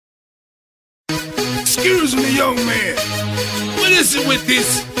Excuse me, young man. What is it with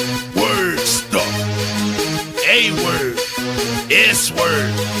this word stuff? A word, S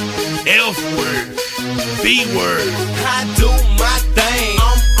word, F word, B word. I do my thing.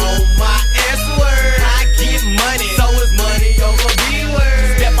 I'm on my S word. I get money, so it's money over B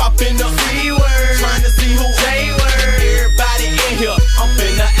word. Step up in the free word, trying to see who J word. Everybody in here, I'm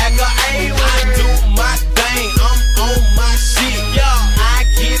finna act a A word. I do my thing. I'm on my shit. Yo, I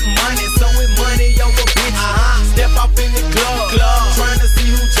get money, so it's money over bitch. Step up in the club, trying to see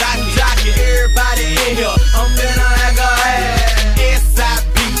who jockey. Everybody in here, I'm finna act a A.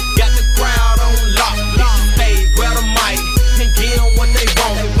 SIP, got the crowd on lock. Hey, grab the mic and get them what they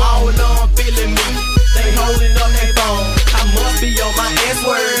want. All of them feeling me, they holding up their phone. I must be on my S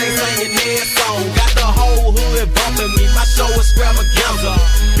word, they singing their song. Got the whole hood bumping me, my show extravaganza.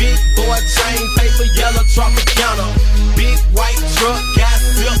 Big boy chain, paper yellow, Tropicana. Big white truck, got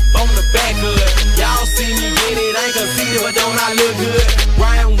zip on the back hood. Y'all see me in it, ain't conceited, but don't I look good?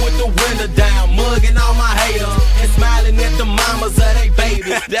 Riding with the window down, mugging all my haters, and smiling at the mamas of they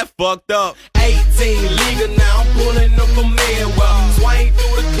babies. That fucked up. 18 legal now, I'm pulling up a Medwell. Swing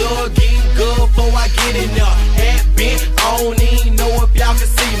through the club, getting good before I get in there. Hat bent, I don't even know if y'all can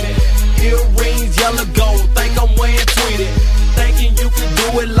see me. Earrings, yellow gold, think I'm wearing tweeted. Thinking you can do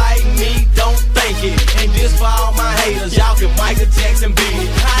it like me, don't think it. And this for all my haters, y'all can Michael Jackson beat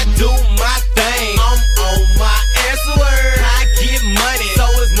it. I do my thing, I'm on my S word. I get money, so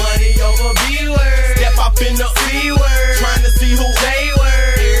it's money over B word. Step up in the C word, trying to see who J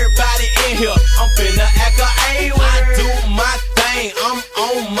word. Everybody in here, I'm finna act a A word. I do my thing, I'm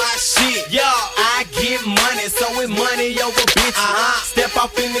on my shit. Yo, I get money, so it's money over bitch. Step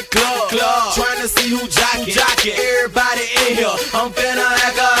up in the club, trying to see who jockey. Everybody in here, I'm finna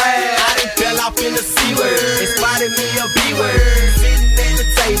act a A. I done fell off in the C word and spotted me a B word. Sitting at the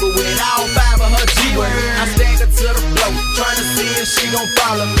table with all 5 of her G word. I staggered to the floor, trying to see if she gon'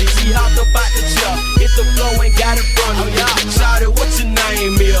 follow me. She hopped up out the chair, hit the floor and got in front of me. Shouted, what your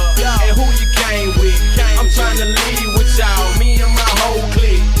name is? And who you came with? I'm trying to leave with y'all, me and my whole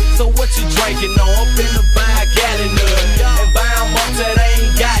clique. So what you drinking on? I'm finna buy a gallon of it and buy them up till they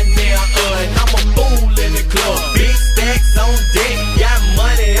ain't got near and I'm a fool in the club. Big stacks on deck, got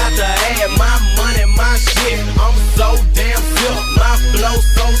money out the add. My money, my shit. I'm so damn sick, my flow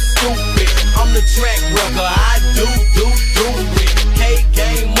so stupid. I'm the track record, I do it. K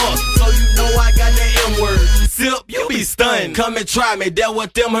game up, so you know I got the M word. Sip, you be stunned. Come and try me, that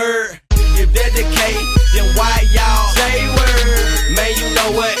what them heard. If that the K, then why y'all J word? Man, you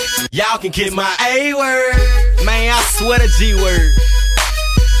know what? Y'all can get my A word. Man, I swear the G word.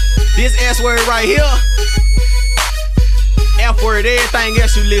 This S word right here, F word, everything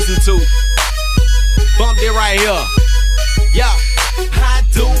else you listen to. Bump it right here. Yeah, I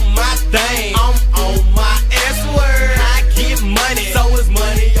do my thing. I'm on my S word. I get money, so it's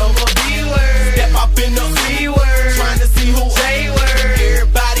money over B word. Step up in the C word, trying to see who J word.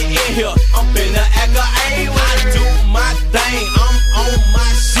 Everybody in here, I'm finna act a A word. I do my thing, I'm on my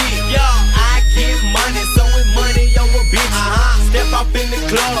shit. Yeah, I get money, so it's money over bitch. Step up in the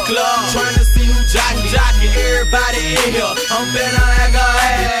club, trying to see who jockey. Everybody in here, I'm finna act a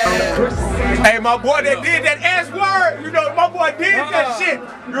A. Hey, my boy that did that S word, you know, my boy did that shit.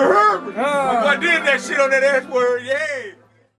 You heard me? My boy did that shit on that S word, yeah.